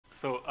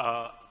So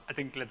I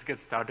think let's get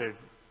started.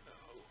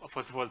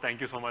 First of all,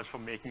 thank you so much for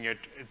making it.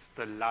 It's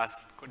the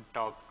last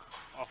talk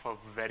of a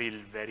very,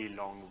 very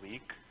long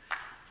week.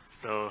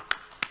 So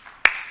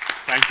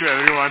thank you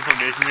everyone for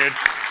making it.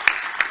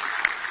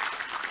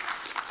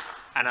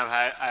 And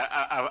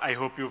I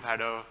hope you've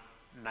had a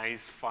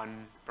nice,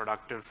 fun,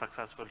 productive,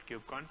 successful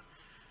KubeCon.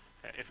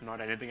 If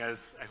not anything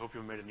else, I hope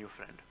you made a new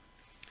friend.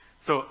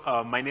 So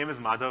my name is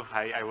Madhav.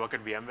 Hi, I work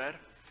at VMware.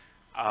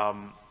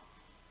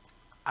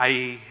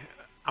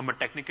 I'm a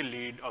technical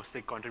lead of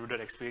SIG contributor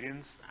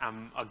experience.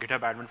 I'm a GitHub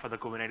admin for the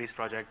Kubernetes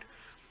project,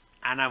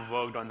 and I've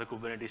worked on the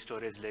Kubernetes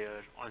storage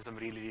layer on some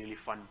really, really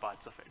fun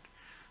parts of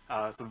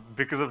it. So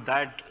because of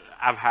that,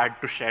 I've had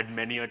to shed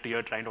many a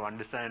tear trying to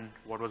understand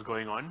what was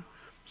going on.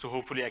 So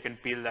hopefully I can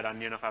peel that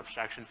onion of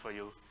abstraction for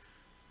you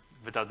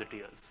without the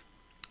tears.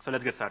 So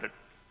let's get started.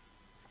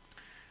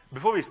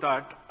 Before we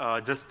start,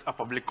 just a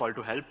public call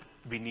to help.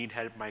 We need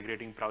help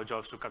migrating Proud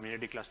jobs to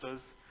community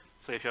clusters.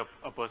 So if you're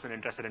a person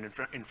interested in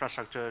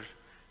infrastructure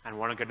and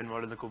want to get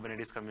involved in the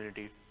Kubernetes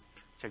community,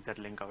 check that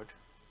link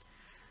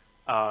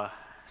out.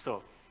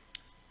 So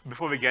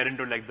before we get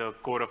into like the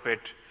core of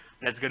it,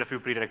 let's get a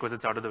few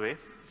prerequisites out of the way.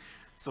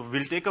 So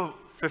we'll take a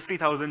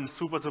 50,000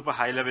 super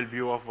high level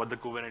view of what the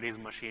Kubernetes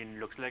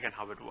machine looks like and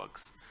how it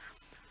works.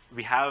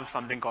 We have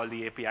something called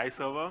the API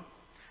server,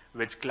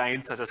 which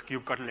clients such as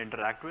kubectl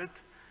interact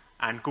with.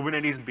 And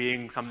Kubernetes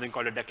being something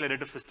called a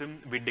declarative system,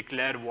 we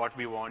declare what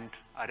we want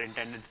our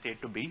intended state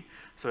to be.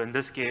 So in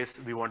this case,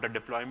 we want a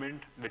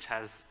deployment which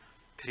has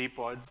 3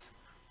 pods,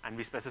 and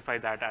we specify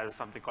that as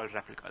something called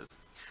replicas.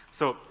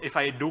 So if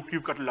I do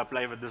kubectl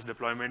apply with this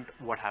deployment,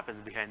 what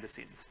happens behind the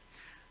scenes?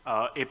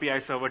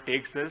 API server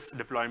takes this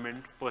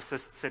deployment,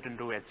 persists it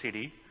into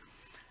etcd,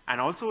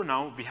 and also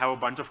now we have a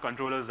bunch of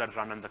controllers that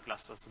run in the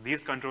cluster. So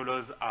these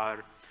controllers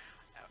are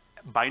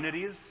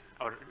binaries,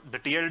 or the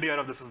TLDR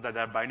of this is that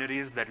there are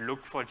binaries that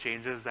look for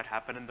changes that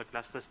happen in the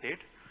cluster state.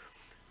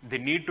 They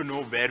need to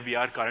know where we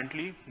are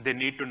currently, they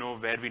need to know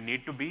where we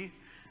need to be,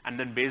 and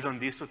then based on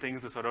these two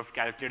things, they sort of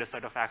calculate a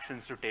set of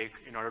actions to take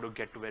in order to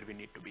get to where we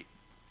need to be.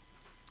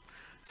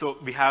 So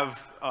we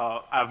have,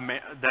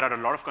 there are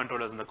a lot of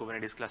controllers in the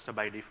Kubernetes cluster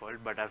by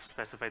default, but I've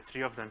specified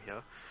 3 of them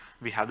here.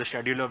 We have the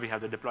scheduler, we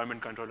have the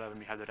deployment controller, and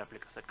we have the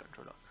replica set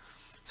controller.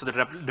 So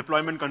the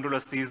deployment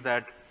controller sees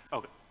that,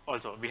 okay,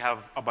 also, we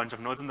have a bunch of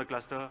nodes in the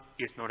cluster.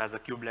 Each node has a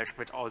kubelet,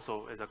 which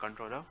also is a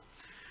controller.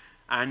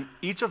 And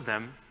each of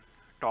them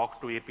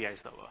talk to API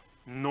server.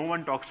 No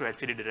one talks to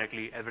etcd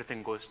directly.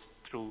 Everything goes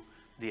through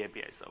the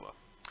API server.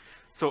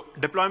 So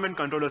deployment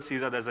controller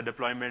sees that there's a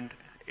deployment.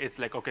 It's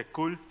like, okay,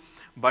 cool.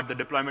 But the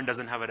deployment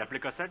doesn't have a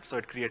replica set, so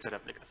it creates a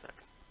replica set.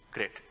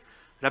 Great.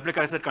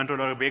 Replica set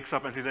controller wakes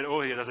up and sees that,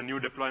 oh, yeah, there's a new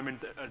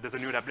deployment. There's a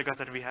new replica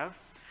set we have.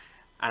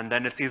 And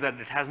then it sees that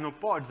it has no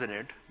pods in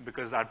it,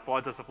 because our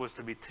pods are supposed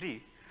to be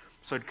 3.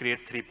 So it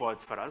creates 3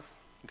 pods for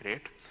us,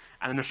 great.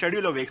 And then the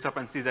scheduler wakes up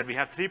and sees that we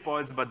have 3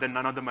 pods, but then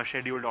none of them are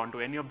scheduled onto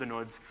any of the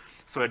nodes.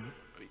 So it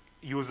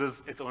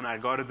uses its own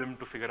algorithm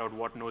to figure out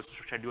what nodes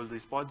to schedule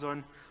these pods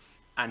on,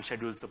 and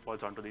schedules the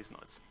pods onto these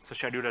nodes. So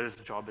scheduler's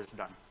job is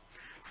done.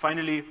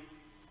 Finally,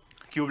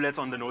 kubelets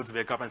on the nodes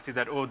wake up and see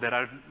that, oh, there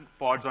are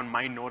pods on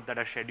my node that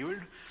are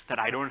scheduled that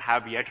I don't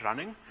have yet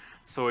running.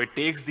 So it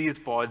takes these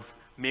pods,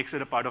 makes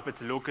it a part of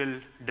its local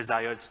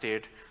desired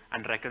state,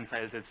 and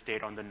reconciles its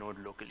state on the node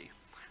locally.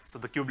 So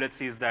the kubelet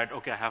sees that,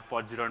 okay, I have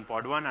pod 0 and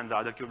pod 1, and the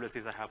other kubelet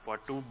sees I have pod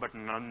 2, but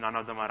none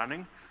of them are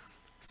running.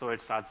 So it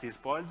starts these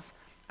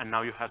pods, and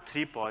now you have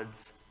 3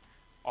 pods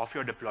of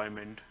your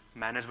deployment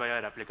managed by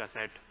a replica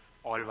set,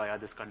 all via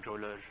this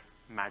controller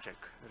magic,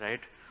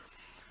 right?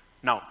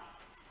 Now,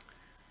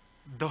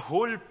 the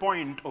whole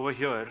point over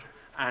here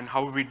and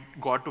how we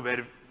got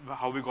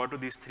to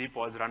these 3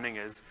 pods running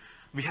is,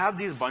 we have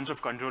these bunch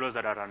of controllers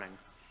that are running.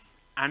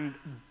 And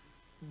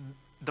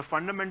the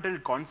fundamental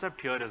concept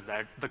here is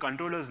that the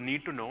controllers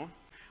need to know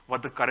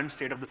what the current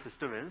state of the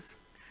system is,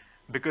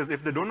 because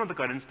if they don't know the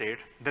current state,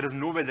 there is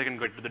no way they can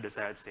get to the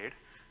desired state.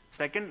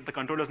 Second, the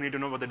controllers need to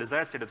know what the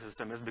desired state of the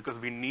system is, because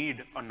we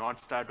need a North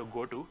Star to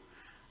go to.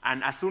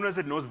 And as soon as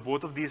it knows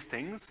both of these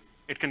things,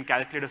 it can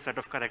calculate a set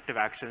of corrective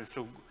actions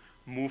to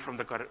move from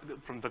the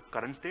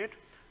current state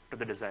to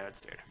the desired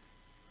state.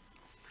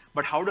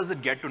 But how does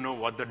it get to know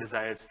what the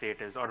desired state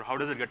is, or how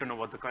does it get to know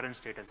what the current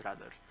state is,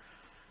 rather?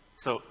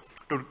 So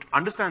to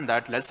understand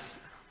that, let's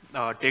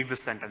take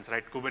this sentence,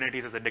 right?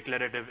 Kubernetes is a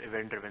declarative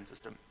event-driven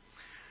system.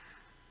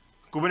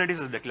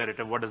 Kubernetes is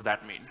declarative. What does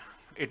that mean?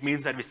 It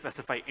means that we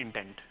specify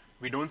intent.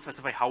 We don't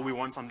specify how we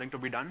want something to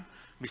be done.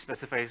 We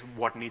specify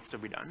what needs to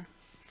be done.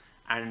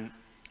 And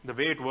the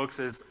way it works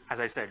is,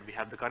 as I said, we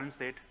have the current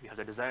state, we have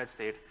the desired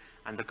state,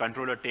 and the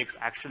controller takes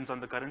actions on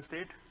the current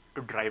state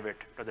to drive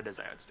it to the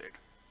desired state.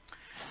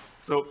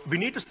 So we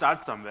need to start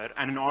somewhere,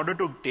 and in order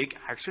to take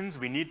actions,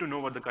 we need to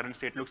know what the current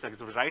state looks like.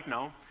 So right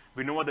now,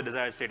 we know what the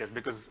desired state is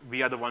because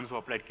we are the ones who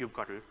applied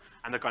kubectl,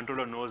 and the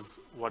controller knows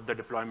what the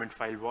deployment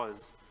file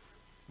was.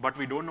 But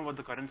we don't know what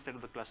the current state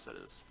of the cluster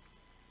is.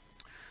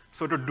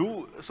 So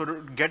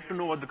to get to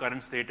know what the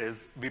current state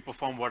is, we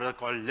perform what are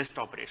called list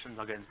operations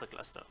against the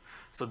cluster.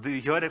 So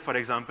here, for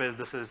example,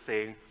 this is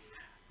saying,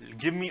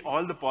 give me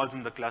all the pods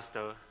in the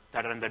cluster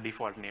that are in the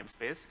default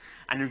namespace,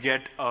 and you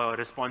get a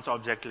response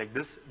object like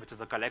this, which is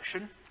a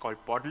collection called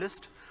pod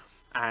list,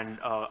 and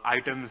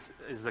items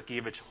is the key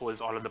which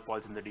holds all of the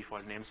pods in the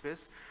default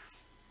namespace.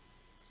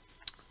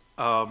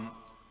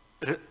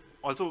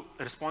 Also,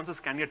 responses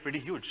can get pretty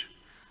huge.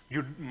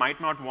 You might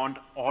not want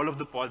all of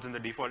the pods in the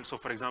default. So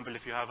for example,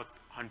 if you have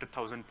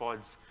 100,000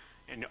 pods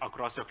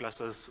across your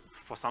clusters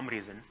for some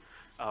reason,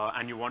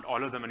 and you want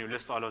all of them and you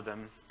list all of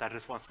them, that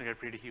response can get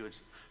pretty huge.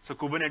 So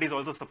Kubernetes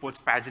also supports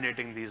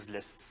paginating these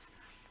lists.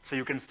 So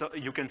you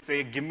can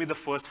say, give me the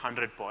first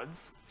 100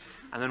 pods.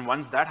 And then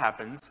once that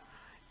happens,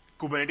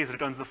 Kubernetes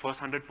returns the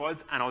first 100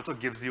 pods and also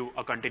gives you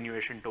a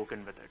continuation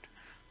token with it.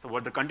 So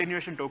what the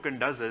continuation token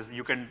does is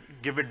you can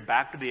give it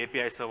back to the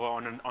API server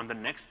on the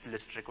next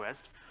list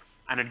request,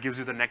 and it gives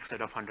you the next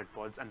set of 100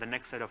 pods and the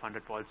next set of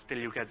 100 pods till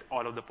you get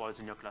all of the pods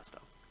in your cluster.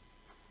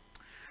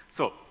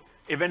 So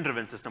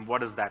event-driven system,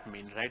 what does that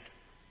mean, right?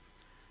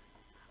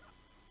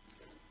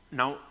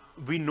 Now,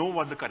 we know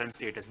what the current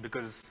state is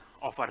because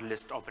of our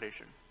list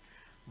operation.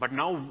 But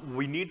now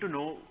we need to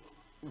know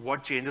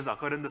what changes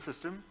occur in the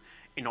system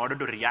in order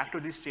to react to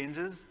these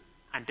changes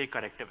and take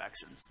corrective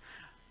actions.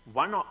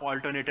 One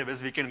alternative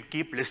is we can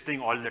keep listing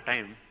all the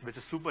time, which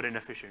is super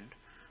inefficient.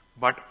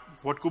 But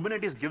what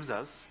Kubernetes gives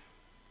us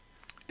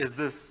is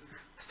this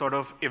sort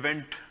of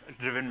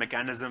event-driven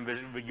mechanism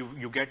where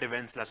you get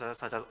events such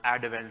as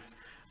add events,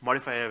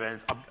 modify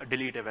events,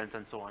 delete events,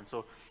 and so on.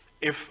 So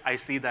if I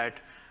see that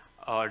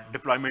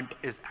deployment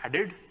is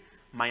added,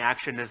 my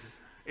action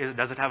is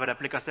does it have a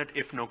replica set?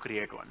 If no,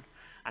 create one.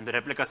 And the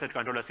replica set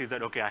controller sees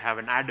that, okay, I have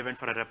an add event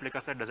for a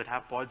replica set. Does it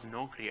have pods?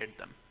 No, create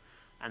them,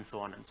 and so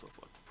on and so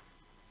forth.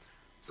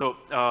 So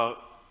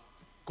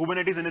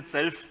Kubernetes in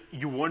itself,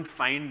 you won't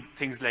find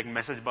things like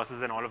message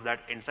buses and all of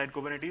that inside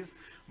Kubernetes,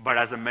 but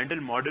as a mental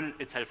model,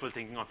 it's helpful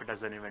thinking of it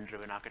as an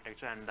event-driven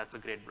architecture, and that's a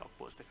great blog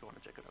post if you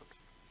want to check it out.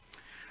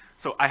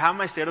 So I have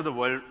my state of the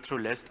world through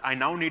list. I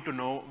now need to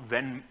know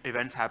when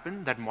events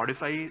happen that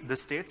modify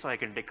this state so I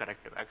can take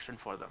corrective action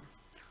for them.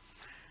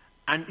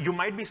 And you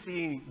might be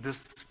seeing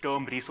this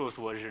term resource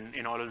version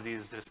in all of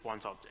these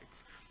response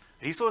objects.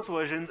 Resource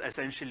versions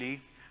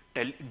essentially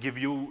give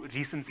you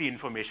recency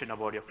information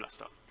about your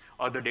cluster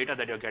or the data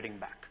that you're getting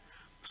back.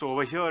 So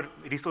over here,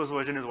 resource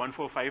version is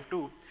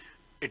 1452.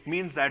 It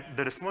means that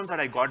the response that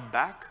I got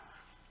back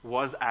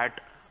was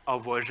at a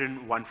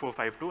version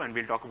 1452, and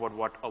we'll talk about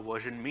what a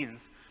version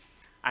means.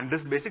 And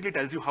this basically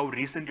tells you how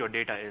recent your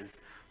data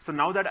is. So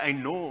now that I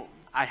know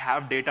I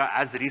have data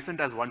as recent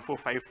as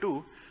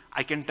 1452,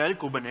 I can tell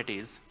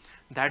Kubernetes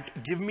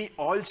that give me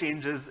all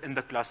changes in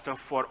the cluster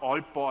for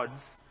all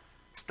pods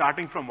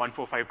starting from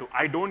 1452.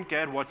 I don't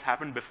care what's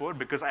happened before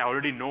because I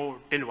already know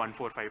till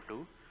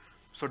 1452.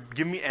 So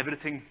give me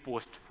everything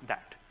post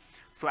that.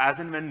 So as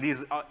and when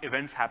these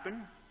events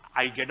happen,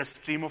 I get a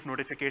stream of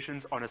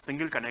notifications on a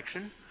single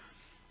connection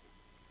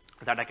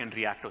that I can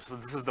react to. So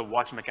this is the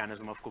watch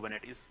mechanism of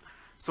Kubernetes.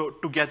 So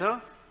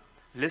together,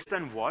 list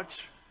and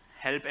watch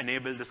help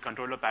enable this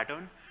controller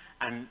pattern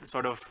and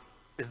sort of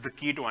is the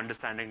key to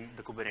understanding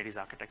the Kubernetes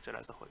architecture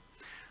as a whole.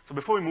 So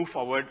before we move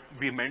forward,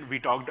 we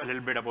talked a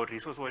little bit about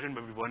resource version,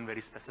 but we weren't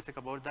very specific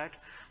about that.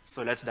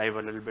 So let's dive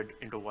a little bit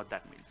into what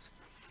that means.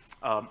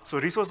 So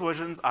resource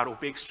versions are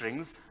opaque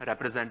strings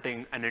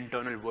representing an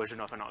internal version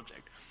of an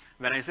object.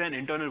 When I say an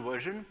internal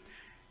version,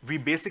 we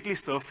basically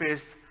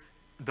surface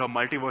the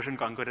multi-version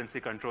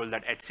concurrency control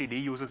that etcd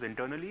uses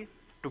internally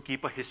to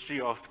keep a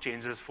history of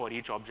changes for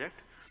each object,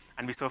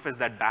 and we surface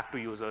that back to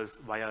users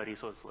via a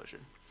resource version.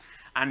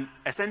 And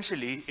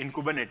essentially, in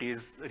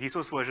Kubernetes,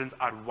 resource versions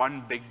are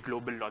one big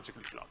global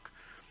logical clock.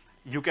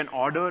 You can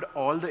order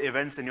all the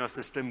events in your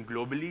system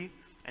globally,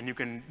 and you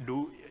can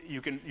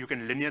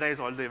linearize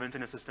all the events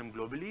in a system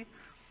globally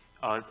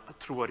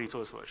through a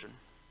resource version.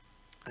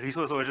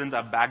 Resource versions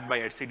are backed by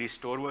etcd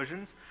store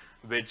versions,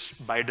 which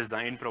by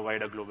design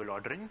provide a global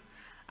ordering.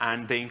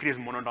 And they increase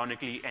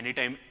monotonically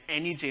anytime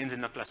any change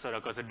in the cluster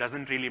occurs. It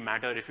doesn't really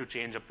matter if you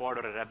change a pod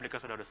or a replica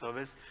set or a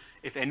service.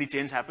 If any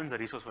change happens, the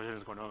resource version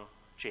is going to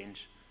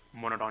change,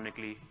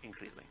 monotonically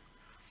increasing.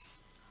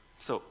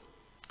 So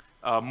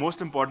most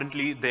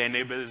importantly, they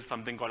enable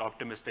something called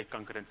optimistic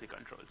concurrency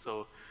control.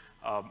 So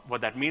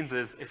what that means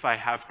is if I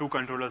have two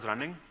controllers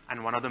running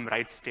and one of them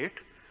writes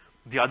state,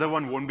 the other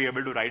one won't be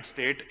able to write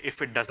state if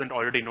it doesn't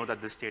already know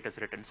that this state is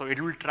written. So it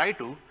will try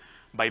to,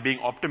 by being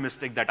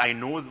optimistic that I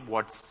know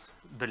what's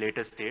the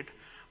latest state,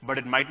 but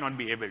it might not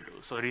be able to.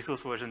 So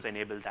resource versions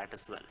enable that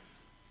as well.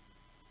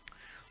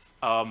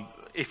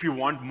 If you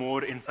want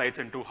more insights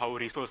into how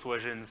resource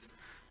versions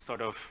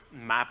sort of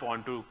map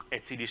onto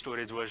etcd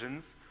storage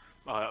versions,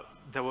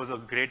 there was a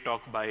great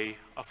talk by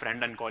a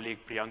friend and colleague,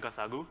 Priyanka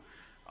Sagu,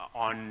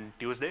 on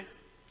Tuesday.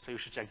 So you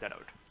should check that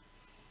out.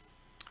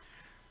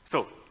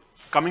 So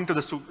coming to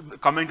the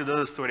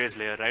storage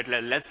layer, right?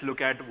 Let's look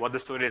at what the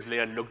storage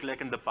layer looked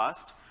like in the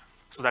past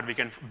so that we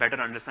can better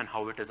understand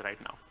how it is right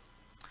now.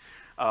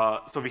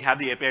 So we have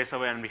the API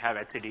server and we have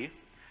etcd.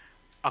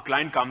 A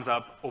client comes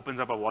up, opens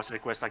up a watch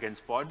request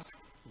against pods.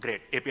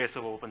 Great, API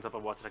server opens up a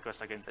watch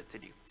request against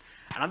etcd.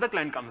 Another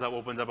client comes up,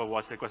 opens up a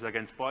watch request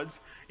against pods.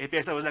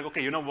 API server is like,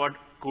 okay, you know what,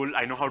 cool,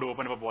 I know how to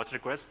open up a watch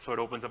request, so it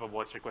opens up a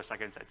watch request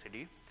against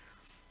etcd.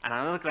 And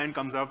another client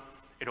comes up,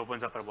 it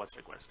opens up a watch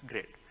request.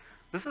 Great.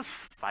 This is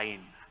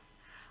fine.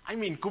 I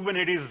mean,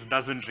 Kubernetes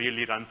doesn't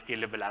really run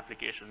scalable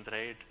applications,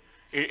 right?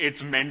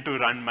 It's meant to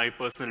run my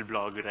personal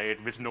blog,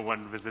 right, which no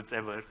one visits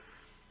ever.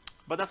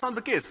 But that's not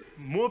the case.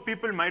 More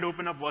people might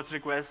open up watch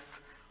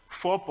requests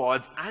for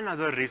pods and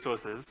other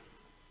resources,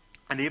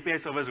 and the API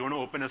server is going to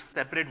open a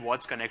separate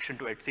watch connection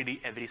to etcd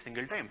every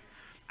single time.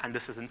 And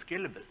this isn't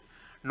scalable.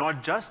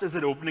 Not just is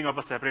it opening up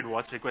a separate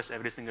watch request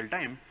every single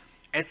time,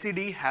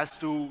 etcd has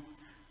to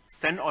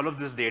send all of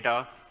this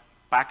data,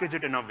 package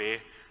it in a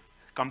way,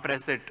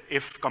 compress it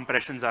if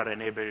compressions are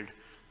enabled,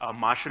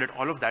 marshal it,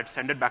 all of that,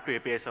 send it back to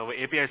API server.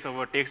 API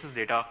server takes this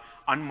data,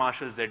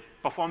 unmarshals it,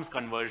 performs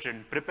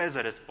conversion, prepares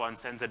a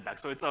response, sends it back.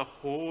 So it's a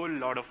whole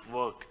lot of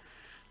work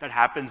that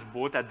happens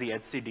both at the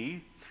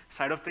etcd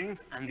side of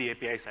things and the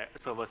API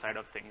server side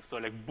of things. So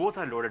like both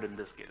are loaded in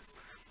this case.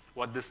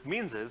 What this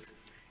means is,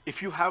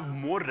 if you have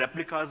more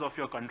replicas of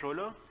your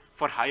controller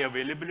for high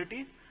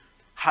availability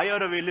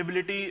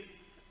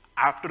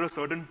after a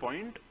certain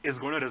point is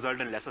going to result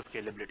in lesser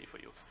scalability for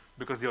you,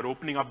 because you're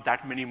opening up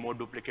that many more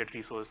duplicate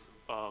resource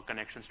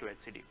connections to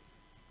etcd.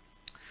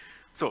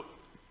 So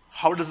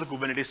how does the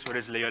Kubernetes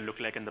storage layer look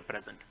like in the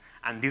present?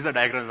 And these are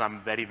diagrams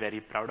I'm very, very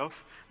proud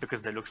of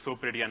because they look so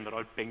pretty and they're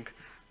all pink.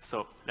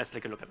 So let's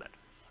take a look at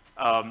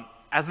that.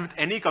 As with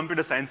any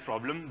computer science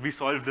problem, we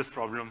solve this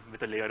problem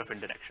with a layer of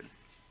indirection.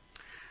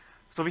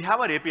 So we have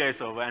our API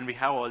server and we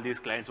have all these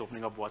clients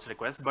opening up watch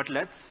requests, but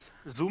let's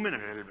zoom in a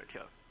little bit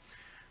here.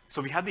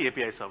 So we have the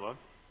API server,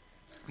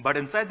 but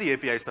inside the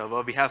API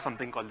server, we have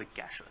something called the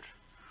cacher.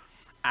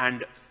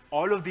 And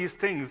all of these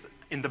things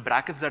in the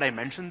brackets that I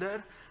mentioned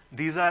there,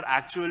 these are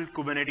actual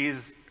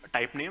Kubernetes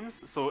type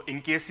names. So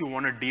in case you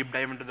want to deep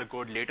dive into the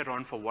code later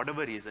on for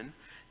whatever reason,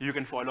 you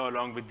can follow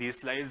along with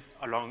these slides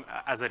along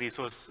as a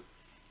resource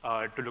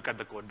to look at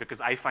the code,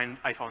 because I found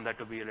that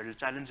to be a little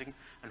challenging,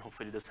 and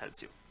hopefully this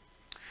helps you.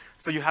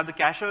 So you have the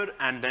cacher,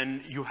 and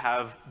then you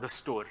have the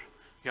store.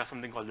 You have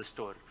something called the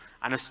store.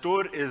 And a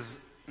store is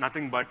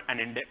nothing but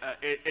an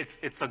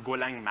it's a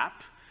Golang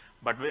map,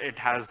 but it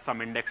has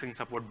some indexing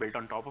support built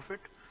on top of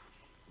it.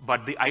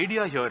 But the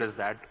idea here is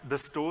that the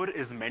store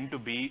is meant to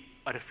be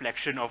a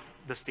reflection of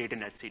the state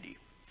in etcd.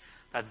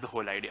 That's the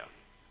whole idea.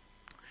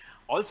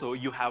 Also,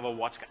 you have a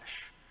watch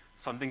cache,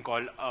 something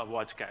called a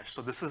watch cache.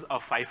 So this is a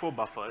FIFO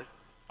buffer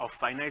of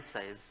finite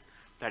size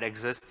that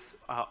exists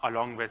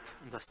along with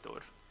the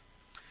store.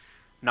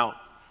 Now,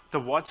 the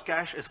watch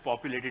cache is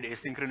populated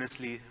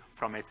asynchronously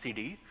from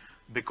etcd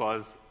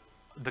because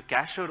the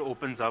cacher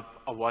opens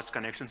up a watch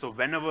connection. So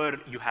whenever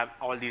you have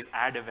all these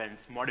add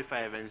events,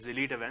 modify events,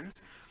 delete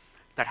events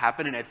that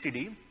happen in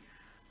etcd,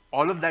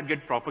 all of that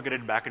get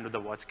propagated back into the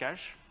watch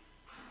cache,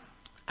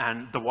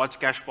 and the watch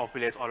cache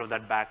populates all of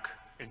that back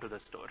into the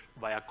store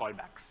via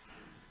callbacks.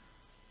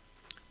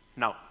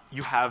 Now,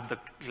 you have the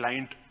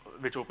client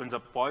which opens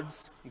up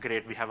pods.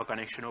 Great, we have a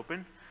connection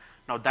open.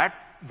 Now that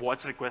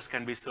watch request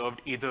can be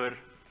served either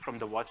from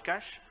the watch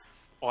cache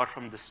or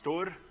from the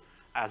store.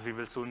 As we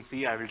will soon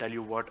see, I will tell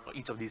you what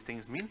each of these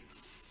things mean.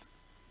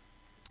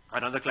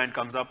 Another client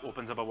comes up,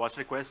 opens up a watch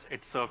request,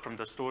 it's served from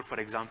the store, for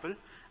example.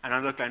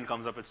 Another client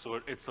comes up, it's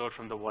served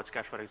from the watch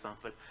cache, for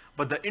example.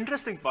 But the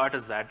interesting part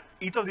is that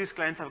each of these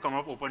clients have come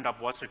up, opened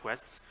up watch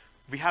requests.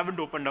 We haven't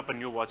opened up a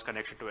new watch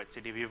connection to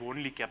etcd. We've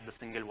only kept the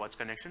single watch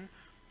connection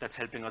that's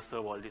helping us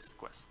serve all these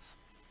requests.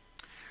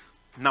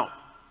 Now,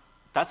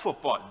 that's for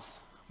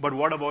pods. But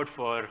what about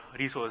for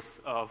resource,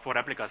 for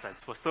replica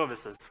sets, for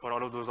services, for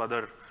all of those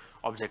other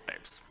object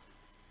types?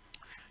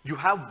 You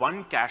have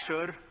one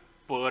cacher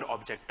per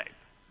object type,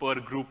 per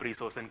group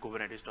resource in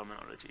Kubernetes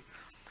terminology.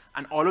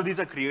 And all of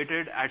these are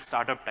created at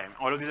startup time.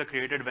 All of these are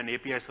created when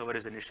API server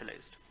is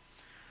initialized.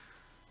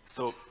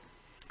 So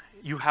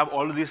you have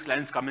all of these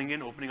clients coming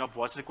in, opening up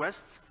watch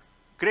requests.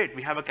 Great,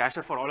 we have a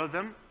cacher for all of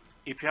them.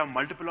 If you have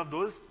multiple of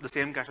those, the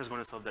same cacher is going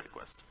to serve the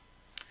request.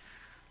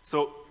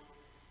 So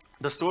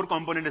the store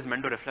component is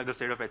meant to reflect the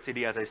state of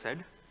etcd, as I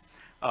said.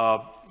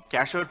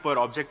 Cacher per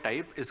object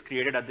type is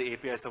created at the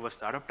API server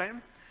startup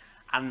time,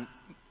 and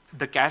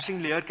the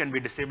caching layer can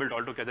be disabled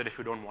altogether if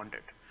you don't want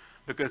it.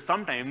 Because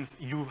sometimes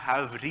you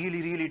have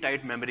really, really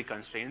tight memory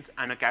constraints,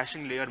 and a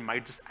caching layer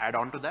might just add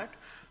on to that.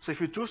 So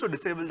if you choose to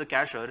disable the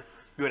cacher,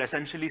 you're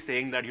essentially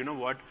saying that, you know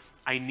what,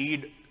 I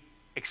need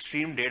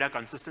extreme data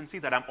consistency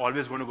that I'm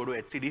always going to go to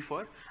etcd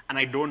for, and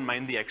I don't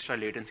mind the extra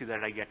latency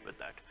that I get with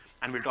that.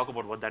 And we'll talk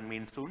about what that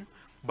means soon.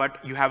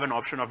 But you have an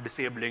option of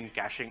disabling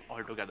caching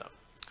altogether.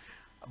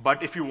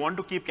 But if you want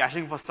to keep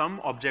caching for some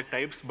object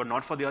types, but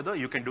not for the other,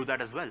 you can do that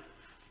as well.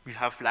 We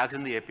have flags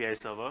in the API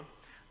server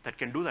that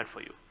can do that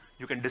for you.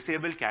 You can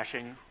disable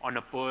caching on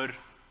a per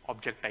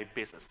object type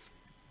basis.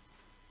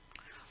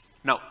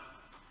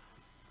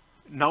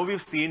 Now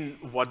we've seen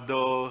what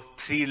the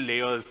 3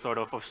 layers sort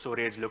of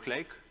storage look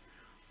like.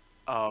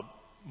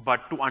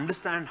 But to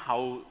understand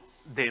how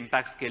they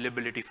impact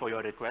scalability for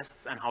your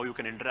requests and how you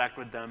can interact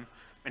with them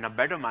in a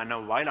better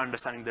manner while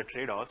understanding the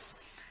trade-offs,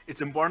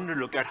 it's important to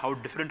look at how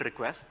different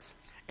requests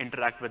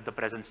interact with the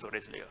present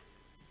storage layer.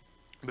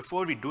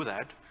 Before we do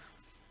that,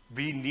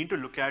 we need to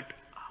look at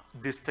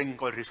this thing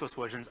called resource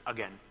versions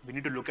again. We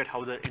need to look at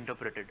how they're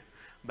interpreted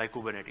by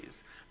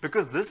Kubernetes.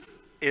 Because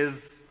this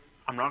is,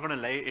 I'm not gonna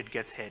lie, it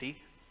gets hairy.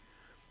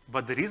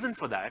 But the reason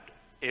for that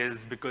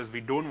is because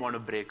we don't want to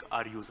break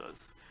our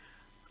users.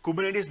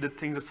 Kubernetes did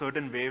things a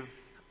certain way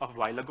a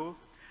while ago,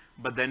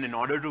 but then in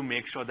order to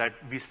make sure that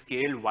we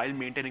scale while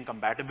maintaining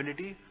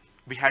compatibility,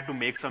 we had to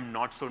make some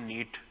not so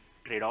neat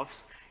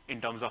trade-offs in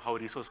terms of how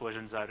resource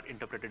versions are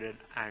interpreted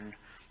and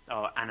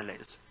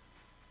analyzed.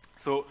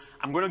 So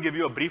I'm going to give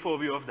you a brief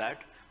overview of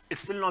that.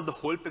 It's still not the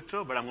whole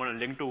picture, but I'm going to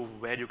link to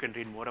where you can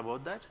read more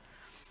about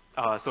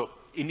that. So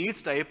in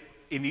each type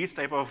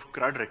of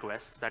CRUD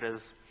request, that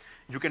is,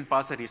 you can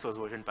pass a resource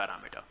version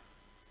parameter.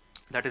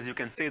 That is, you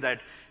can say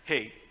that,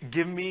 hey,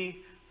 give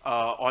me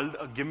all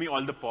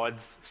the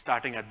pods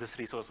starting at this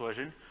resource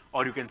version,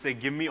 or you can say,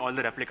 give me all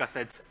the replica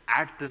sets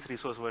at this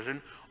resource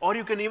version, or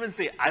you can even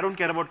say, I don't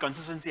care about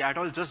consistency at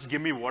all, just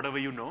give me whatever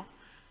you know.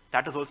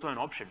 That is also an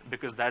option,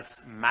 because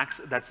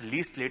that's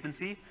least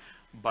latency,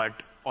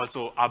 but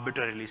also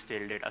arbitrarily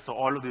stale data. So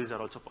all of these are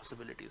also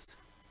possibilities.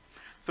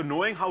 So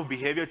knowing how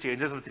behavior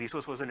changes with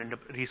resource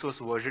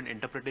version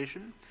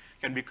interpretation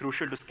can be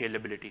crucial to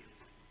scalability.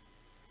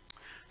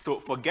 So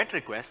for GET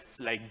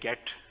requests, like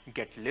get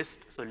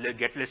list, so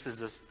get list is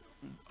just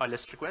a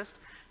list request,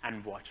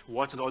 and watch.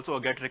 Watch is also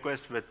a GET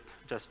request with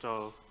just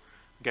a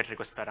GET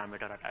request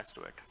parameter attached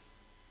to it.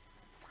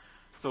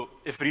 So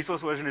if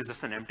resource version is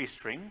just an empty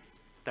string,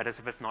 that is,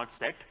 if it's not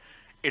set,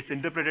 it's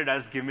interpreted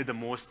as give me the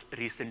most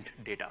recent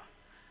data.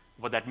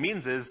 What that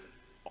means is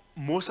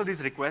most of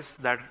these requests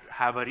that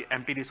have an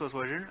empty resource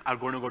version are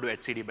going to go to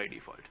etcd by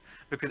default,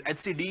 because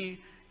etcd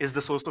is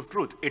the source of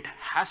truth. It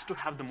has to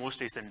have the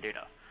most recent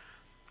data.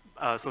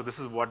 So this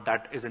is what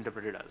that is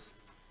interpreted as.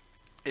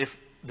 If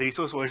the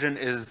resource version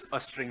is a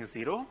string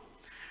 0,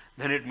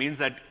 then it means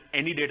that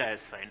any data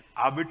is fine.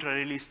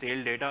 Arbitrarily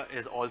stale data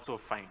is also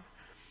fine.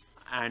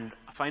 And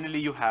finally,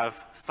 you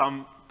have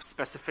some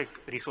specific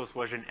resource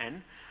version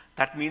n.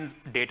 That means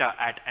data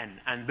at n.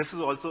 And this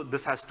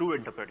has two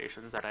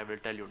interpretations that I will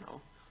tell you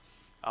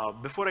now.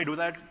 Before I do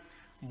that,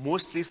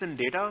 most recent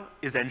data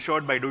is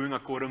ensured by doing a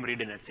quorum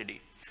read in etcd.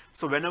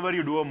 So whenever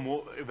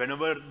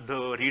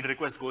the read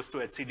request goes to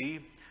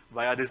etcd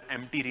via this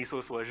empty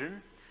resource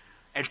version,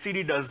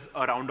 etcd does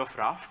a round of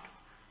raft.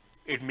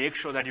 It makes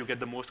sure that you get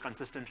the most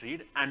consistent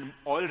read, and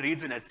all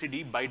reads in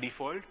etcd by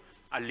default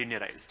are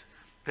linearized.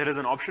 There is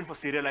an option for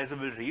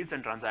serializable reads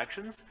and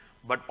transactions,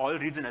 but all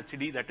reads in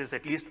etcd, that is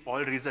at least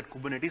all reads that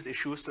Kubernetes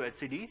issues to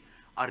etcd,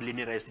 are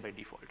linearized by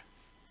default.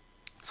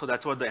 So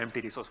that's what the empty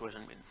resource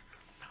version means.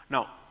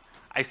 Now,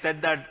 I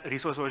said that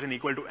resource version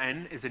equal to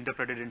n is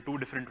interpreted in two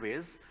different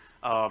ways.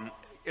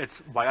 It's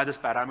via this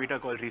parameter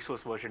called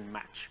resource version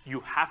match. You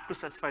have to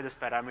specify this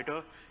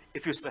parameter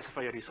if you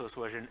specify a resource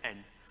version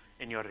n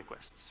in your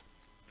requests.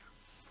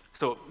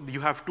 So you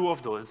have two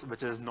of those,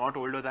 which is not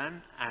older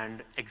than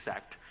and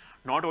exact.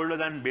 Not older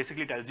than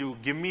basically tells you,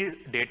 give me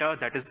data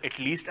that is at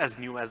least as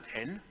new as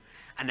n,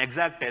 and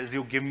exact tells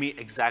you, give me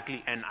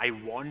exactly n. I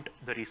want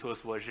the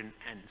resource version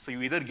n. So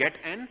you either get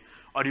n,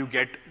 or you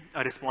get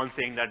a response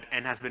saying that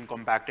n has been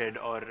compacted,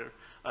 or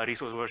a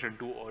resource version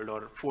 2 old,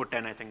 or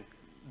 410, I think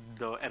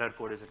the error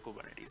code is in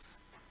Kubernetes.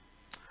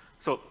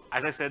 So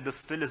as I said, this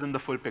still isn't the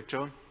full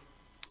picture.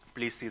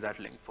 Please see that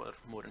link for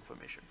more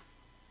information.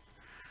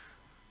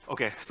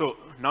 Okay, so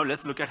now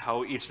let's look at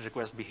how each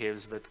request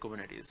behaves with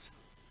Kubernetes.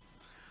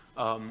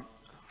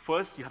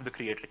 First, you have the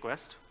create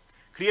request.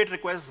 Create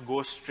requests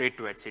go straight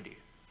to etcd.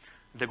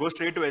 They go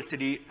straight to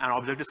etcd, an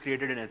object is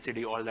created in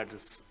etcd,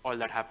 all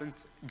that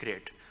happens,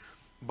 great.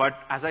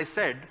 But as I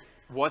said,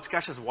 watch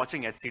cache is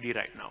watching etcd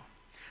right now.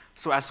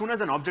 So as soon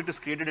as an object is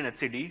created in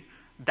etcd,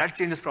 that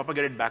change is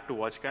propagated back to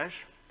watch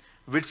cache,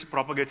 which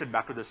propagates it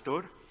back to the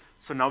store.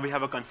 So now we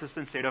have a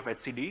consistent state of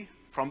etcd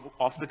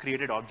of the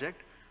created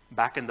object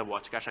back in the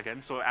watch cache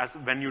again. So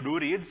when you do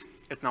reads,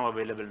 it's now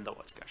available in the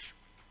watch cache.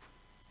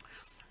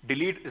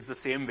 Delete is the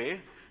same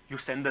way. You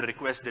send the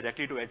request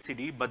directly to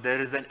etcd, but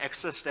there is an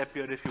extra step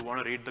here if you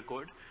want to read the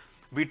code.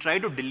 We try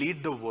to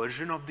delete the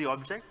version of the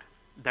object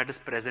that is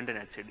present in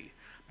etcd.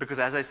 Because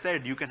as I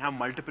said, you can have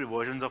multiple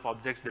versions of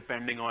objects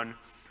depending on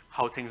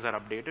how things are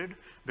updated,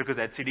 because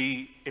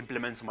etcd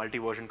implements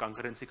multi-version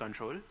concurrency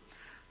control.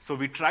 So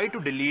we try to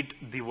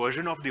delete the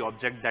version of the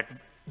object that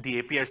the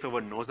API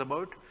server knows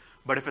about,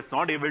 but if it's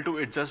not able to,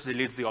 it just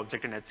deletes the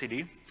object in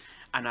etcd.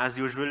 And as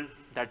usual,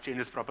 that change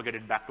is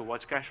propagated back to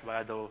watch cache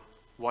via the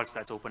watch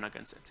that's open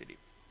against etcd.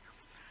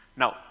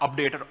 Now,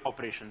 update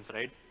operations,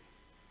 right?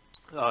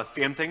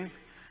 Same thing.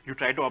 You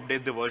try to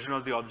update the version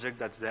of the object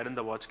that's there in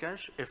the watch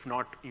cache. If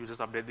not, you just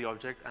update the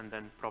object and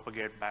then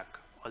propagate back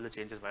all the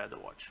changes via the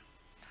watch.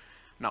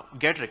 Now,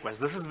 get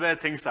request. This is where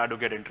things start to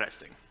get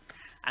interesting.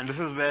 And this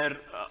is where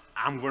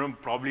I'm going to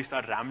probably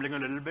start rambling a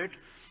little bit.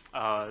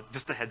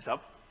 Just a heads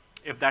up.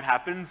 If that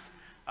happens,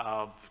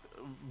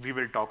 we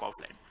will talk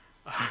offline.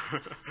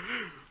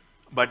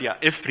 But yeah,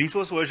 if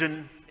resource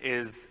version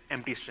is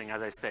empty string,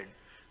 as I said,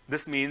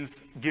 this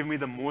means give me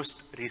the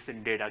most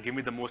recent data, give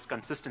me the most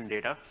consistent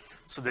data.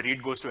 So the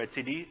read goes to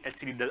etcd,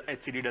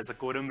 etcd does a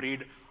quorum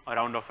read, a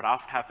round of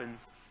raft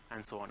happens,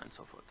 and so on and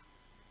so forth.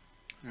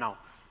 Now,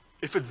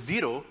 if it's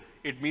 0,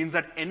 it means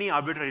that any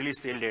arbitrarily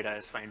stale data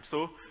is fine.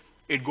 So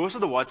it goes to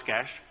the watch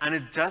cache, and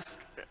it just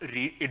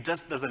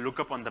does a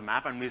lookup on the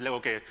map, and we're like,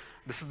 okay,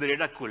 this is the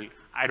data, cool.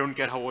 I don't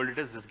care how old it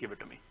is, just give it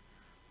to me.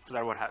 So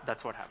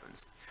that's what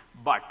happens.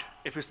 But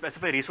if you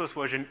specify resource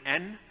version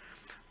n,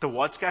 the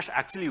watch cache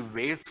actually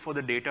waits for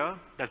the data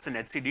that's in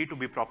etcd to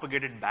be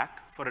propagated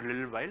back for a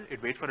little while.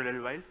 It waits for a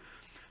little while.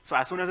 So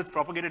as soon as it's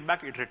propagated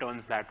back, it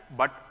returns that.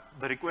 But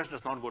the request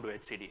does not go to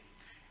etcd.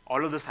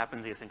 All of this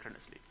happens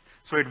asynchronously.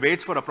 So it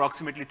waits for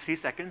approximately 3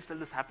 seconds till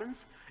this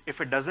happens. If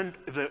it doesn't,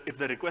 if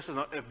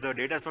the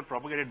data is not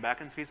propagated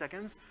back in 3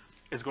 seconds,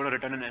 it's going to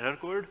return an error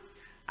code.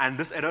 And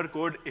this error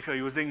code, if you're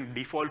using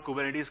default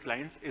Kubernetes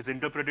clients, is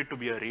interpreted to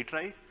be a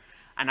retry.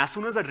 And as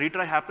soon as that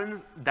retry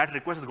happens, that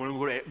request is going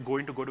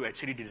to go to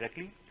etcd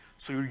directly.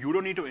 So you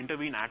don't need to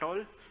intervene at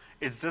all.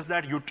 It's just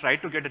that you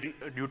tried to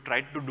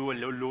do a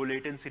low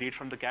latency read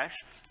from the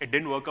cache. It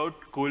didn't work out.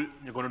 Cool.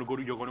 You're going to go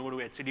to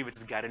etcd, which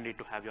is guaranteed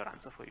to have your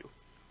answer for you.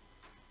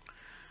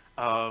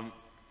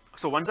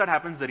 So once that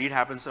happens, the read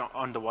happens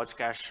on the watch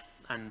cache,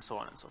 and so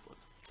on and so forth.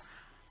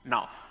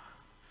 Now,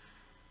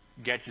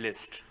 get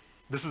list.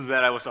 This is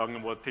where I was talking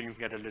about things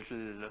get a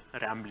little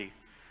rambly.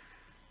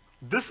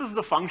 This is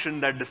the function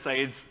that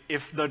decides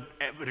if the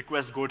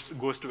request goes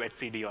to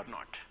etcd or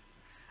not.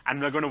 And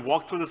we're going to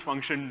walk through this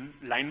function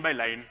line by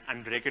line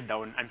and break it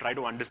down and try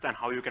to understand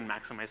how you can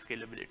maximize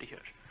scalability here.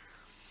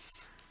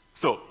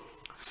 So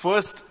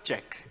first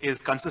check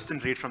is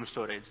consistent read from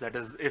storage. That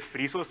is, if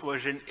resource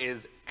version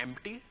is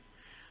empty,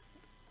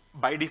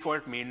 by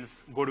default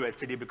means go to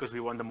etcd because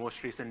we want the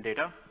most recent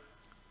data.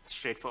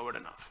 Straightforward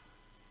enough.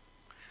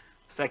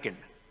 Second,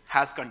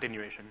 has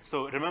continuation.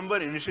 So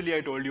remember, initially I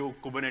told you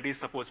Kubernetes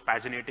supports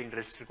paginating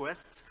REST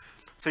requests.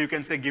 So you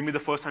can say, give me the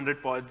first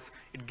 100 pods.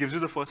 It gives you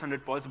the first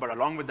 100 pods, but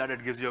along with that,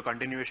 it gives you a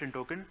continuation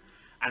token.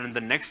 And in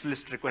the next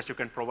list request, you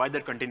can provide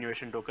that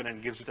continuation token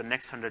and gives you the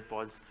next 100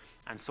 pods,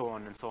 and so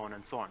on and so on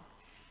and so on.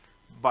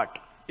 But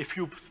if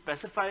you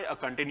specify a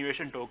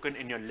continuation token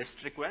in your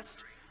list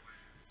request,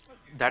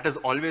 that is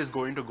always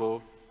going to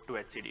go to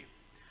etcd.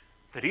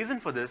 The reason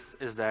for this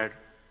is that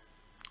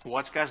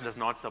watch cache does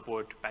not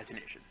support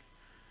pagination.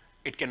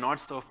 It cannot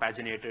serve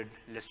paginated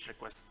list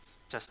requests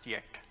just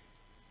yet.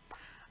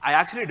 I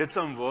actually did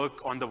some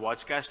work on the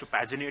watch cache to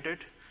paginate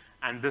it,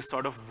 and this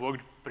sort of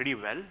worked pretty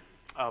well,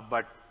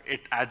 but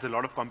it adds a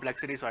lot of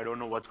complexity, so I don't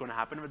know what's going to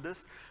happen with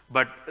this.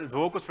 But the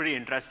work was pretty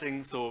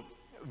interesting. So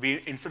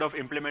we, instead of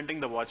implementing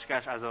the watch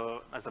cache as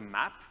a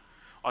map,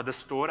 or the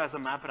store as a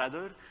map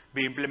rather,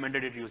 we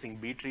implemented it using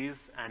B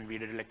trees, and we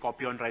did like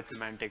copy on write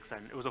semantics,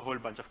 and it was a whole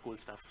bunch of cool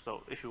stuff.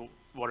 So if you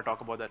want to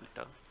talk about that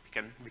later,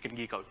 we can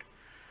geek out.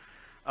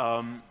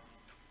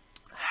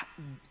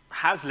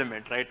 Has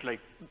limit, right?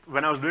 Like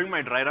when I was doing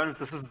my dry runs,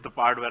 this is the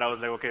part where I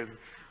was like, okay,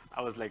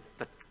 I was like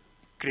the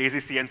crazy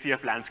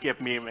CNCF landscape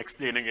meme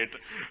explaining it,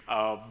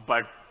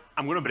 but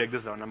I'm going to break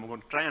this down. I'm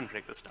going to try and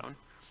break this down.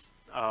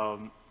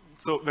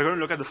 So we're going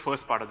to look at the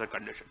first part of the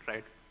condition,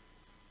 right?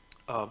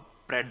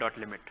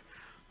 Pred.limit.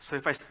 So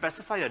if I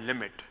specify a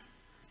limit,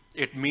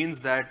 it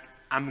means that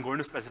I'm going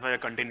to specify a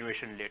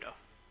continuation later.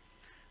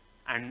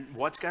 And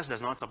watch cache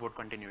does not support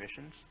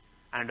continuations,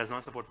 and it does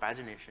not support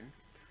pagination.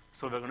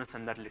 So we're going to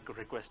send that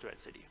request to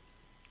etcd.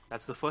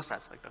 That's the first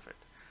aspect of it.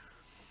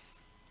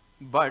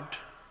 But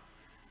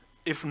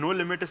if no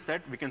limit is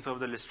set, we can serve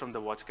the list from the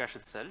watch cache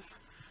itself,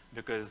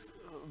 because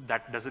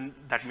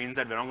that means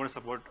that we're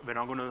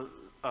not going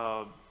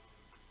to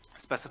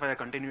specify a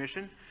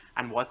continuation,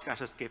 and watch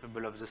cache is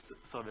capable of just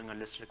serving a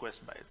list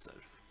request by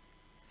itself.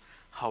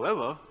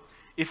 However,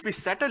 if we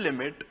set a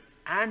limit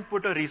and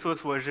put a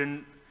resource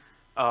version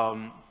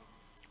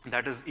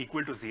that is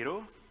equal to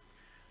 0,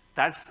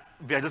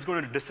 we are just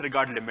going to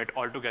disregard limit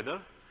altogether,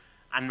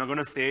 and we're going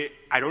to say,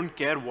 I don't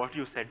care what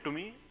you said to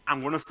me, I'm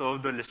going to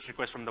serve the list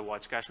request from the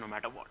watch cache no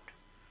matter what.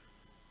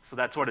 So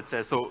that's what it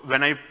says. So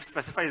when I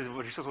specify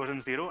resource version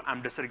 0,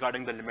 I'm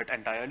disregarding the limit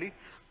entirely,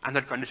 and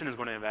that condition is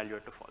going to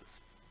evaluate to false.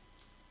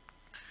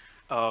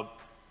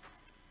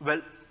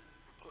 Well,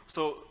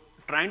 so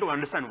trying to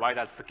understand why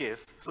that's the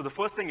case. So the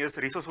first thing is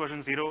resource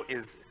version 0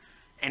 is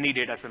any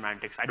data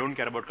semantics. I don't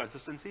care about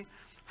consistency,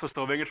 so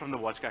serving it from the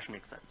watch cache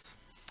makes sense.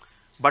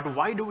 But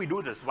why do we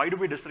do this? Why do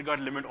we disregard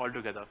limit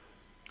altogether?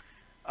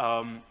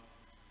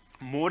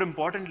 More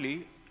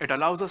importantly, it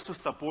allows us to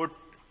support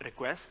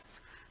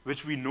requests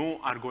which we know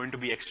are going to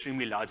be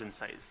extremely large in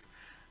size.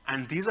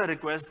 And these are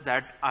requests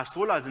that are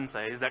so large in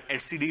size that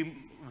etcd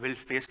will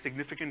face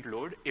significant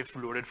load if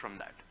loaded from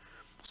that.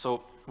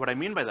 So what I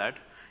mean by that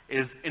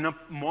is in a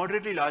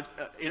moderately large,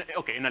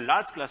 in a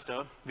large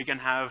cluster, we can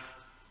have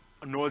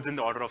nodes in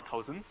the order of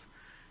thousands,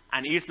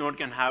 and each node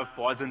can have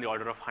pods in the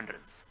order of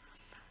hundreds.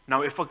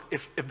 Now, if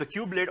the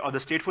kubelet or the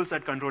stateful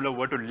set controller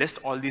were to list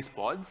all these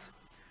pods,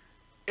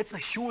 it's a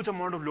huge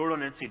amount of load on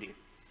etcd.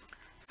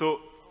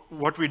 So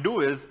what we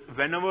do is,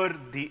 whenever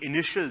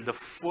the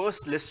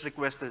first list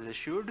request is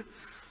issued,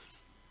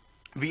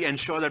 we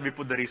ensure that we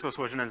put the resource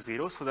version as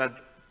 0 so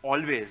that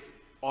always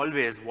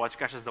watch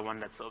cache is the one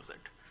that serves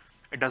it.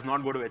 It does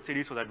not go to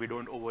etcd so that we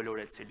don't overload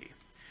etcd.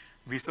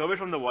 We serve it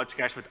from the watch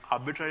cache with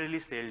arbitrarily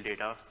stale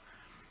data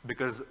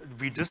because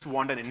we just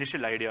want an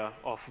initial idea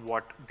of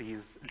what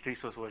these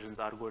resource versions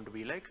are going to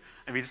be like,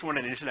 and we just want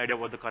an initial idea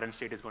of what the current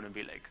state is going to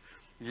be like.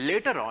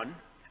 Later on,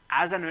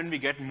 as and when we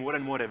get more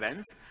and more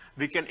events,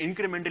 we can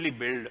incrementally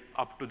build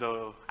up to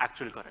the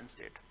actual current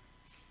state.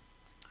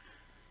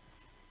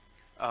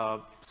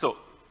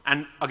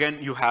 And again,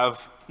 you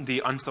have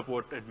the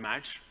unsupported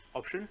match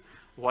option.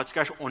 Watch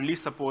cache only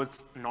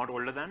supports not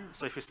older than.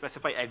 So if you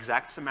specify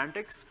exact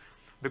semantics,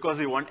 because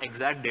we want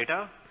exact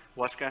data,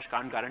 watch cache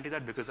can't guarantee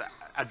that because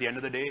at the end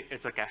of the day,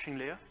 it's a caching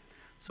layer.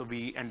 So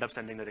we end up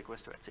sending the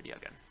request to etcd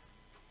again.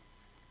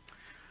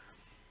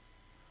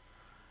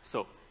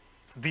 So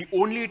the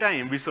only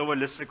time we serve a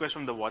list request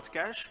from the watch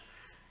cache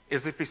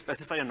is if we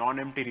specify a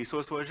non-empty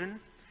resource version,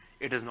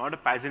 it is not a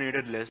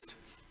paginated list,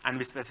 and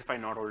we specify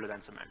not older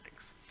than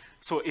semantics.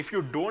 So if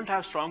you don't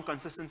have strong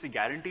consistency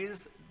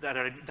guarantees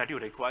that you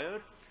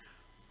require,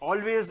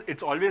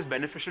 it's always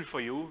beneficial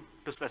for you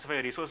to specify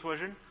a resource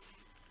version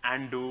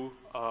and do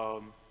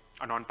a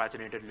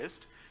non-paginated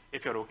list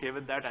if you're okay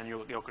with that and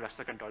your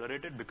cluster can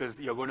tolerate it, because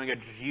you're going to get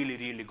really,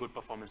 really good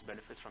performance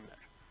benefits from that.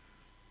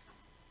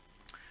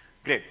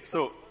 Great,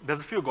 so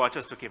there's a few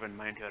gotchas to keep in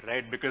mind here,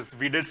 right? Because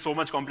we did so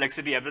much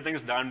complexity,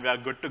 everything's done, we are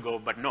good to go,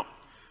 but no.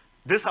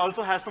 This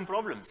also has some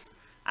problems,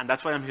 and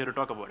that's why I'm here to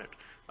talk about it.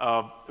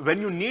 When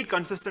you need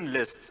consistent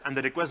lists and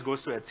the request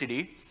goes to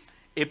etcd,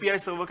 API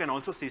server can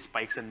also see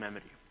spikes in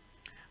memory.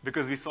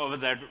 Because we saw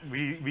that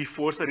we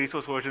force a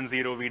resource version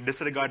 0, we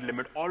disregard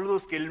limit, all of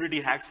those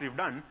scalability hacks we've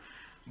done,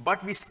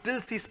 but we still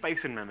see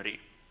spikes in memory.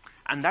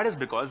 And that is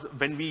because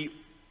when we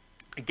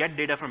get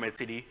data from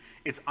etcd,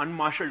 it's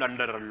unmarshaled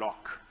under a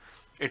lock.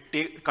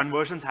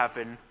 Conversions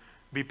happen,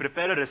 we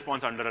prepare a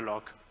response under a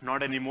lock.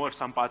 Not anymore,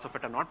 some parts of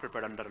it are not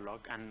prepared under a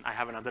lock, and I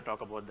have another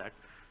talk about that.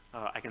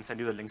 I can send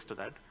you the links to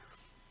that.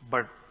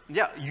 But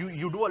yeah,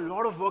 you do a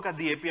lot of work at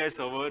the API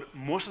server,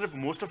 most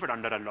of it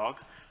under a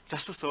lock,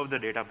 just to serve the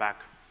data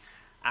back.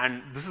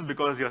 And this is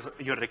because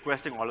you're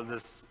requesting all of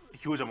this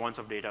huge amounts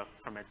of data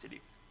from etcd.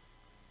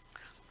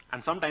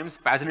 And sometimes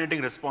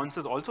paginating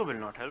responses also will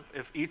not help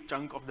if each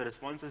chunk of the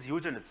response is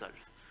huge in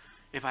itself.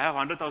 If I have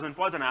 100,000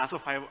 pods and I ask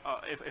for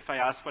if I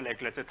ask for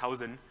like, let's say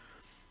 1,000,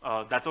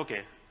 that's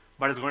okay,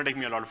 but it's going to take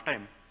me a lot of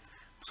time.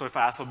 So if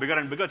I ask for bigger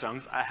and bigger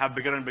chunks, I have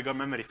bigger and bigger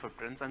memory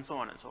footprints and so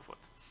on and so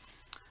forth.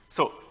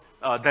 So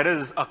there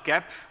is a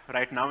KEP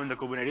right now in the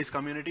Kubernetes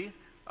community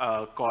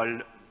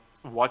called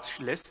watch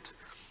list.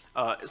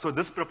 So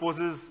this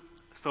proposes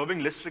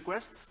serving list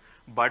requests,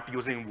 but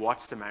using watch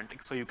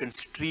semantics. So you can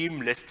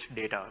stream list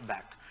data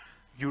back.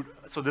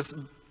 So this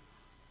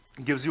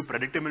gives you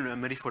predictable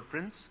memory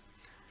footprints,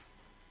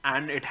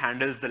 and it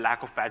handles the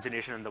lack of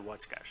pagination in the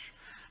watch cache.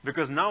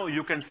 Because now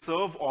you can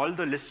serve all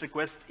the list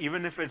requests,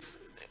 even if it's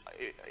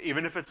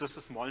just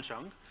a small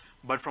chunk,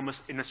 but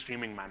in a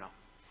streaming manner.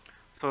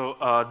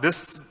 So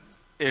this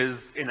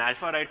is in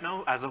alpha right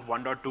now as of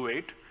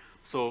 1.28.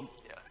 So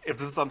if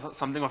this is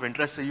something of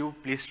interest to you,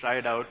 please try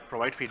it out,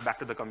 provide feedback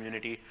to the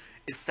community.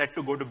 It's set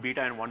to go to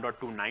beta in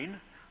 1.29,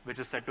 which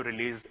is set to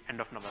release end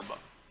of November.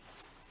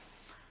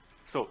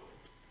 So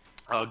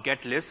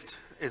get list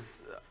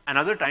is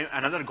another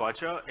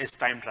gotcha is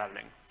time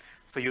traveling.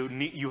 So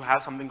you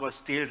have something called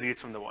stale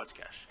reads from the watch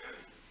cache.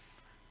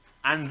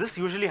 And this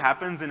usually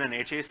happens in an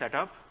HA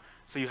setup.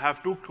 So you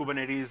have two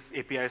Kubernetes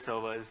API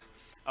servers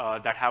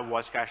that have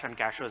watch cache and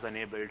cachers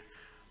enabled,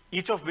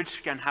 each of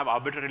which can have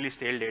arbitrarily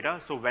stale data.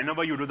 So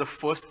whenever you do the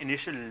first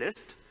initial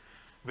list,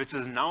 which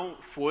is now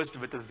forced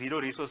with a 0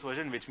 resource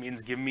version, which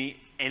means give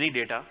me any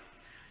data,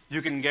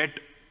 you can get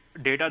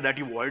data that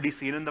you've already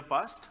seen in the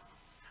past,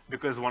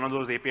 because one of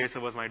those API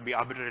servers might be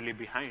arbitrarily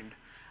behind.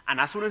 And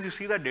as soon as you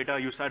see that data,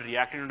 you start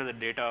reacting to the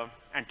data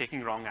and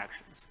taking wrong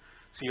actions.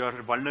 So you're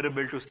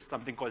vulnerable to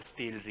something called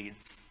stale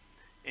reads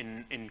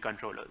in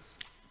controllers.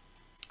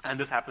 And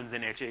this happens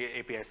in HA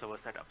API server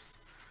setups.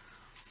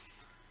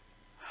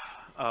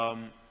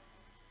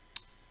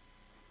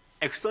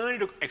 Externally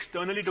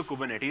to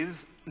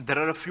Kubernetes, there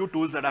are a few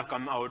tools that have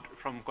come out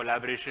from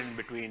collaboration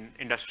between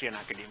industry and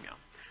academia.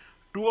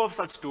 Two of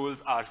such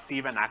tools are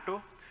Sieve and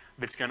Acto,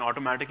 which can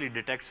automatically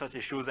detect such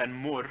issues and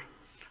more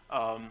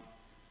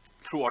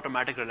through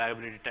automatic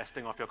reliability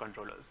testing of your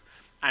controllers.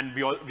 And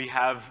we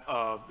have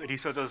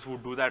researchers who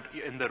do that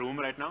in the room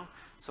right now.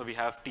 So we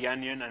have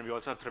Tianyan and we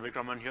also have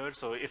Trivikraman here.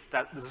 So if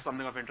this is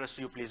something of interest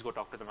to you, please go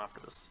talk to them after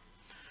this.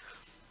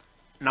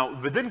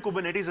 Now, within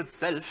Kubernetes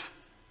itself,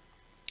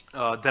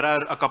 there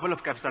are a couple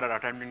of KEPs that are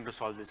attempting to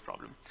solve this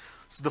problem.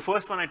 So the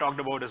first one I talked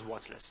about is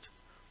watch list,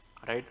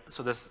 right?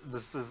 So this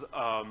is,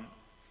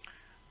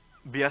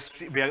 we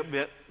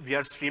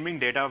are streaming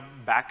data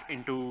back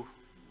into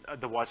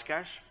the watch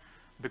cache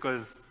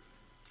because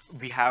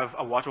we have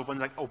a watch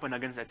open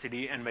against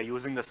etcd, and we're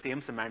using the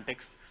same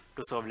semantics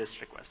to serve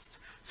list requests.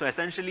 So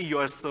essentially,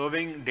 you're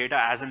serving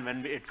data as and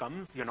when it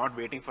comes. You're not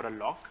waiting for a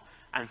lock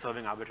and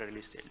serving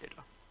arbitrarily stale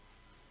data.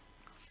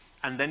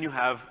 And then you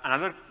have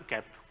another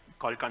KEP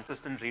called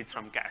consistent reads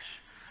from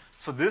cache.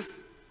 So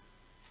this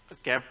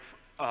KEP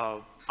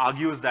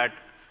argues that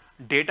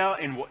data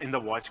in the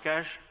watch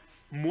cache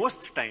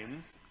most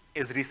times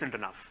is recent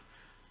enough.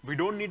 We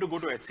don't need to go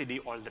to etcd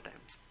all the time.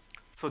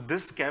 So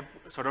this KEP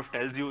sort of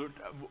tells you,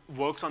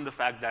 works on the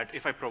fact that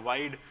if I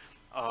provide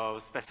a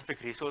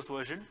specific resource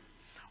version,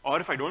 or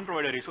if I don't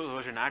provide a resource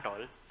version at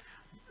all,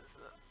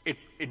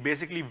 it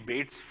basically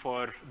waits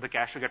for the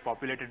cache to get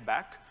populated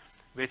back,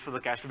 waits for the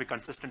cache to be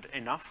consistent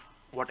enough.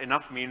 What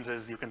enough means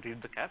is you can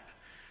read the KEP,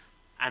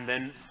 and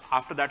then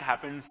after that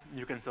happens,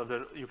 you can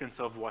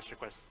serve watch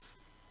requests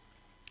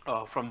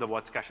from the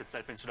watch cache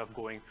itself instead of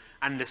going,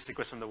 and list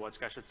requests from the watch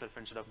cache itself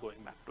instead of going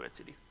back to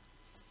etcd.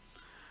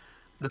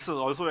 This is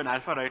also in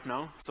alpha right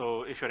now,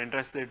 so if you're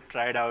interested,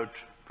 try it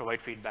out, provide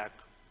feedback,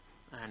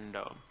 and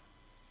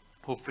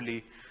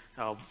hopefully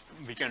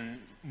we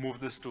can move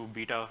this to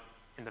beta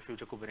in the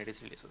future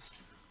Kubernetes releases.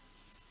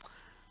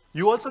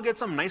 You also get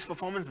some nice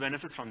performance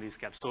benefits from these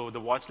KEPs. So the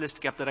watch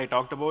list KEP that I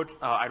talked about,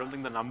 I don't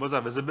think the numbers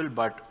are visible,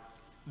 but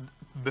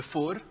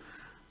before,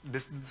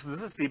 this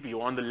is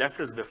CPU. On the left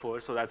is before,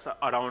 so that's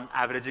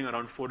averaging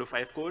around 4 to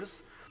 5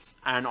 cores.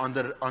 And on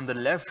the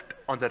left,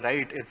 on the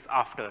right, it's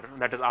after.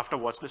 That is after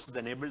watch list is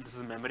enabled. This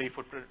is memory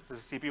footprint, this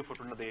is CPU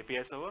footprint of the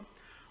API server.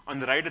 On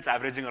the right, it's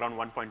averaging around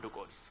 1.2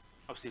 cores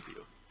of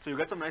CPU. So you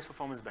get some nice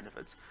performance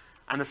benefits.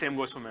 And the same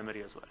goes for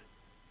memory as well.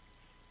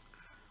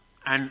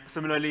 And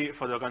similarly,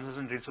 for the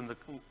consistent reads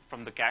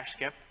from the cache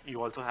KEP,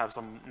 you also have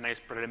some nice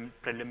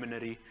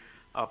preliminary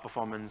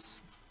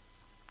performance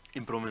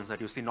improvements that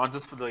you see, not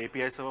just for the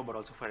API server, but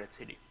also for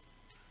etcd.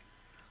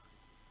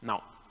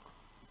 Now,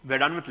 we're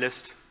done with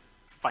list.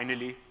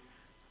 Finally,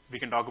 we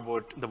can talk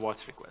about the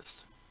watch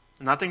request.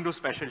 Nothing too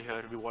special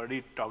here. We've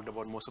already talked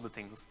about most of the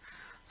things.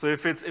 So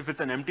if it's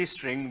an empty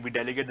string, we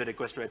delegate the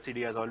request to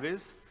etcd as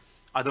always.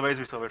 Otherwise,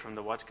 we serve it from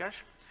the watch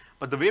cache.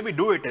 But the way we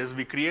do it is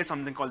we create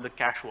something called the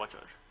cache watcher.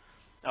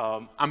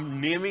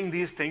 I'm naming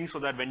these things so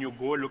that when you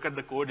go look at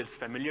the code, it's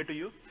familiar to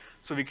you.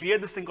 So we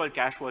create this thing called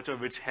cache watcher,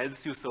 which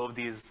helps you serve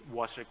these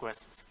watch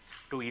requests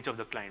to each of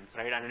the clients,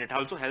 right? And it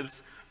also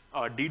helps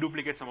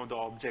deduplicate some of the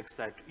objects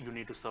that you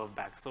need to serve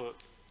back. So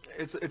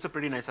it's a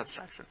pretty nice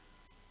abstraction.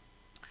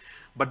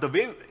 But the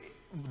way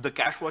the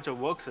cache watcher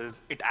works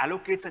is it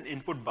allocates an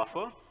input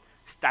buffer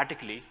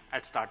statically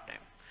at start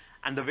time.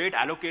 And the way it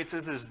allocates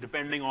is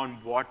depending on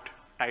what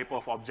type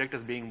of object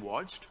is being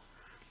watched.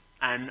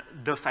 And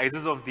the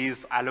sizes of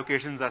these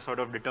allocations are sort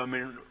of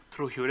determined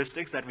through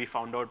heuristics that we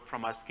found out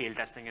from our scale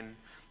testing in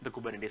the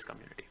Kubernetes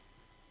community.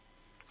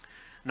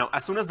 Now,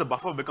 as soon as the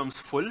buffer becomes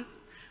full,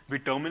 we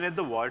terminate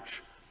the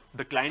watch,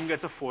 the client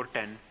gets a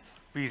 410,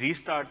 we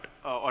restart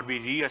or we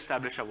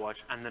re-establish a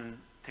watch, and then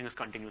things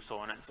continue, so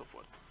on and so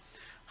forth.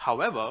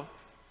 However,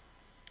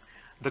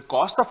 the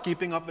cost of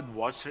keeping up with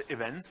watch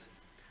events,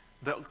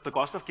 the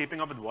cost of keeping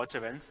up with watch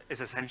events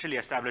is essentially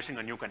establishing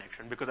a new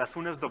connection, because as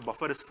soon as the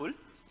buffer is full,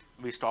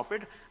 we stop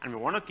it, and we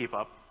want to keep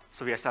up,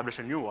 so we establish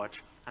a new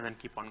watch, and then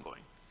keep on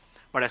going.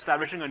 But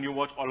establishing a new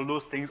watch, all of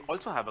those things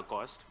also have a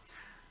cost,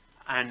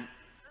 and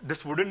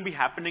this wouldn't be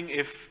happening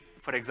if,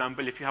 for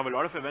example, if you have a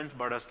lot of events,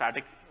 but a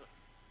static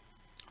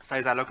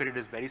size allocated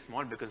is very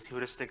small, because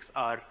heuristics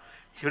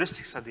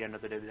at the end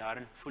of the day, they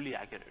aren't fully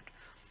accurate.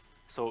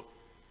 So,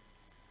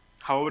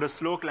 however, a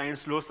slow client,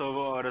 slow server,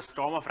 or a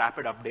storm of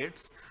rapid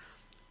updates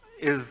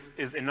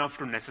is enough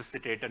to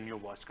necessitate a new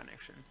watch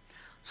connection.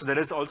 So there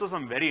is also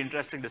some very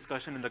interesting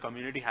discussion in the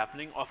community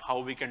happening of how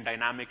we can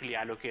dynamically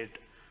allocate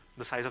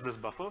the size of this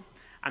buffer.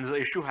 And the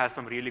issue has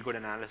some really good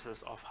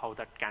analysis of how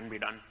that can be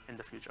done in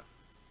the future.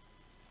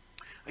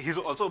 He's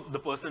also the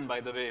person, by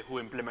the way, who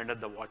implemented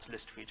the watch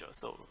list feature.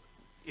 So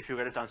if you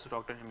get a chance to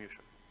talk to him, you should.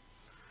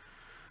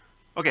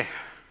 Okay,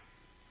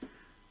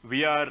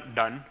 we are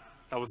done.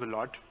 That was a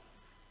lot.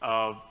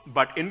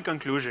 But in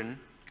conclusion,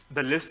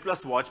 the list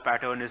plus watch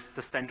pattern is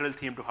the central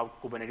theme to how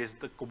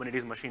the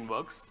Kubernetes machine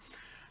works.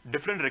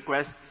 Different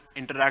requests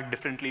interact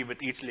differently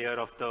with each layer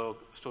of the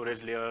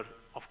storage layer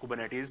of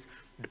Kubernetes,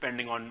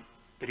 depending on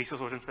the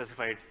resource version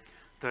specified,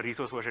 the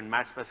resource version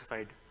match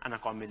specified, and a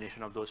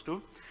combination of those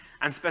two.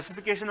 And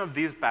specification of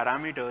these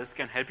parameters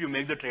can help you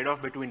make the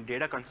trade-off between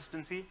data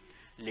consistency,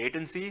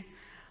 latency,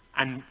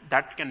 and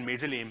that can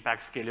majorly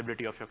impact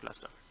scalability of your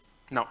cluster.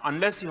 Now,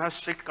 unless you have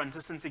strict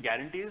consistency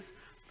guarantees,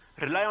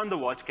 rely on the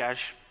watch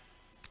cache,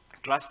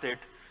 trust it,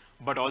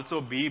 but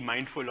also be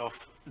mindful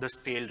of the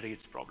stale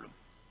reads problem.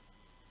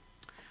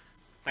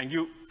 Thank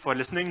you for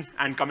listening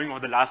and coming for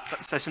the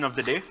last session of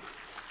the day.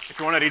 If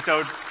you want to reach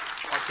out,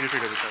 feel free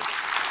to reach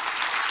out.